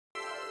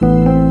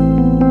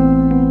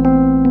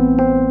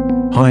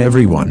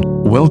everyone,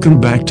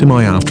 welcome back to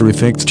my After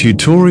Effects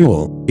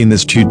tutorial. In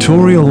this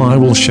tutorial I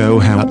will show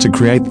how to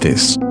create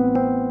this.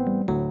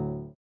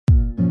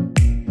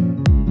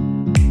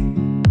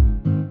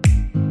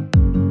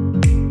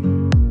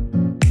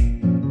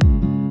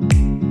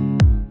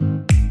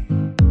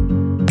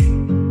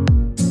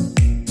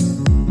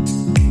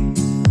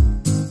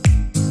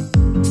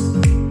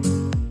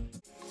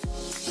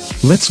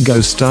 Let's go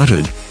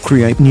started.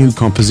 Create new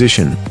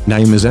composition,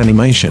 name is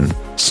animation,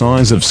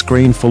 size of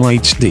screen full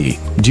HD,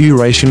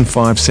 duration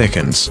 5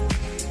 seconds.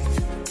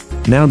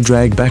 Now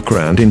drag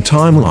background in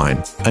timeline,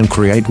 and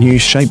create new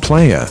shape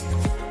layer.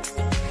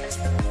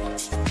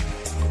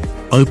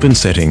 Open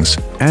settings,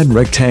 add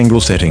rectangle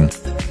setting.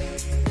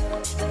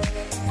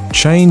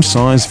 Change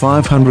size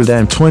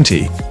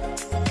 520.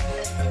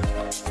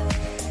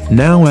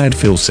 Now add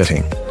fill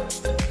setting.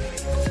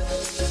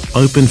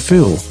 Open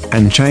fill,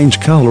 and change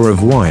color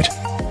of white.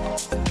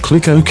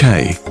 Click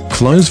OK,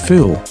 close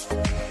fill.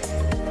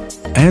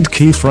 Add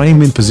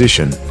keyframe in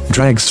position,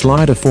 drag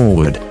slider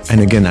forward, and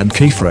again add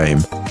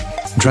keyframe.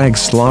 Drag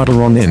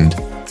slider on end.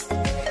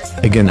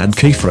 Again add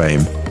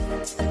keyframe.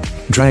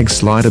 Drag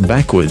slider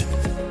backward.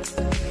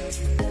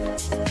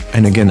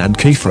 And again add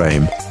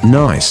keyframe.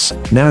 Nice.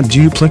 Now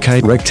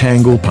duplicate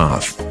rectangle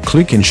path.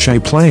 Click in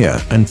shape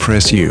layer and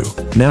press U.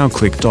 Now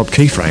click dot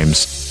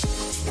keyframes.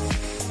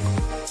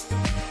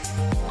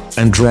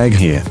 And drag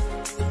here.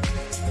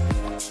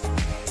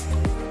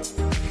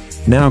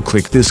 Now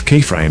click this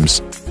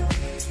keyframes.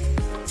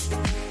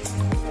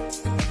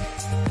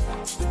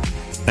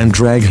 And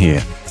drag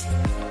here.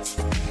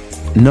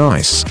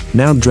 Nice.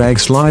 Now drag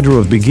slider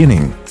of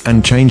beginning,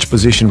 and change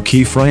position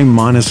keyframe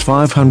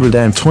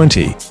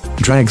 -520.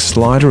 Drag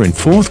slider in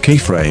fourth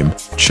keyframe,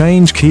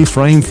 change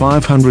keyframe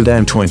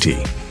 520.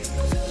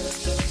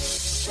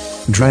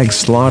 Drag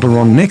slider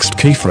on next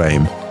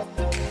keyframe,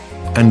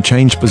 and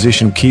change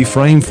position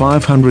keyframe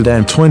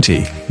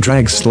 520.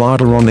 Drag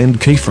slider on end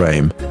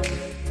keyframe,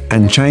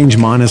 and change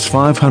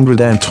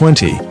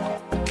 -520.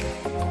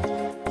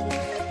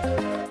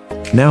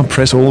 Now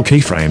press all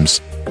keyframes.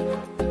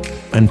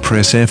 And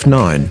press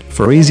F9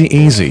 for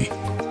easy.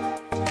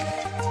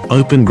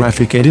 Open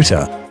graphic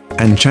editor.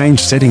 And change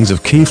settings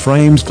of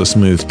keyframes for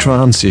smooth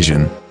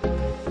transition.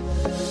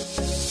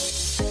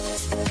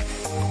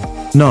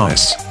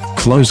 Nice.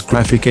 Close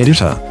graphic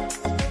editor.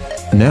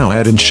 Now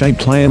add in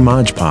shape layer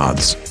merge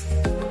paths.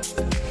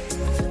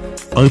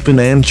 Open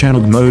and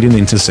channel mode in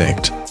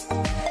intersect.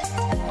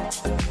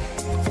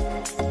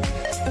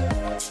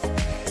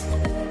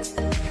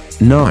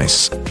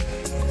 Nice.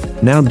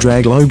 Now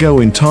drag logo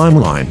in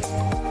timeline.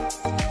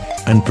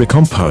 And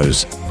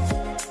pre-compose.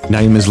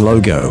 Name is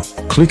logo.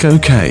 Click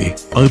OK.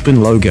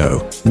 Open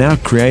logo. Now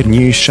create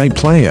new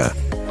shape layer.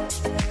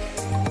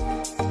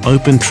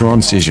 Open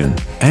transition.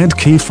 Add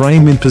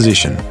keyframe in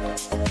position.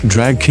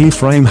 Drag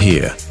keyframe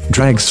here.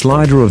 Drag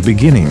slider of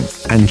beginning,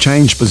 and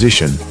change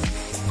position.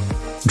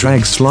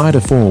 Drag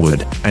slider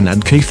forward, and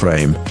add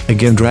keyframe.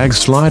 Again drag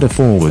slider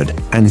forward,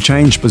 and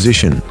change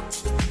position.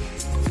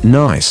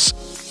 Nice.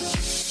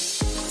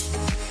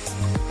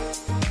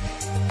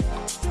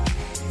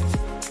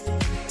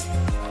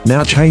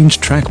 Now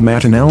change track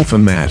matte in alpha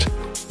matte.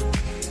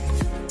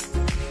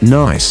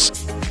 Nice.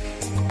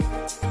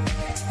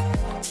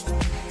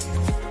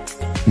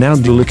 Now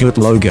duplicate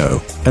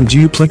logo, and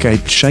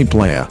duplicate shape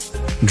layer.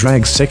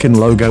 Drag second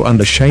logo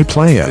under shape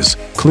layers,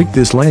 click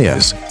this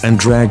layers, and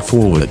drag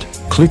forward.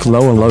 Click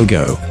lower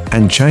logo,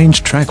 and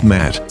change track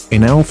matte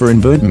in alpha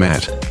invert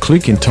matte.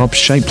 Click in top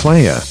shape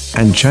layer,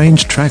 and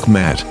change track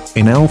matte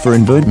in alpha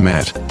invert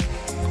matte.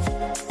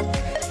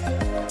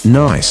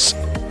 Nice.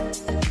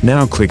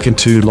 Now click in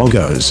two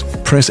logos,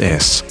 press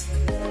S.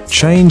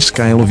 Change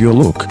scale of your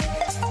look.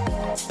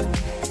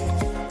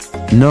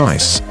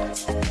 Nice.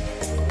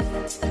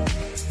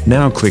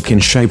 Now click in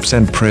shapes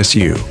and press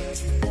U.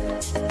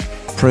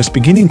 Press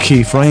beginning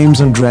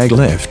keyframes and drag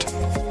left.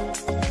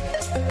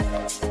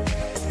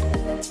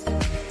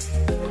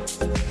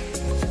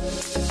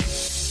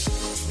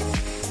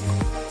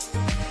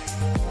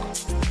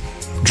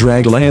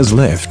 Drag layers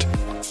left.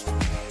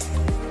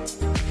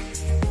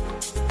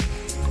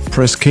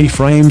 Press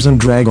keyframes and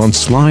drag on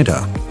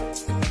slider.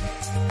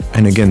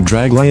 And again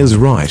drag layers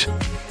right.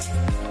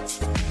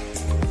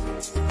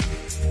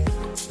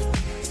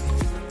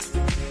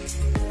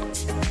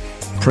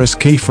 Press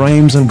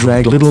keyframes and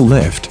drag little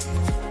left.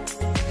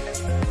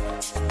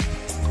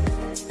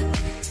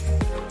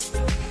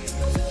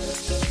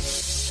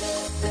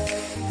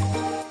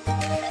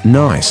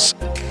 Nice.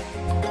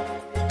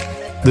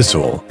 That's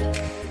all.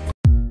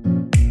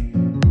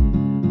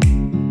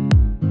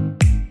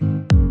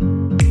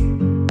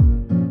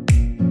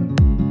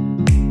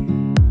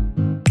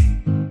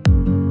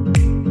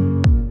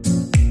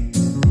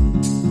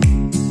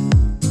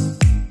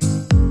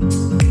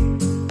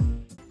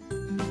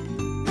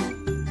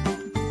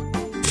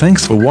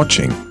 Thanks for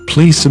watching.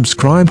 Please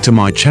subscribe to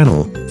my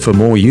channel for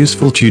more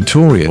useful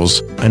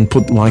tutorials, and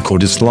put like or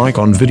dislike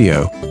on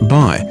video.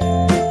 Bye.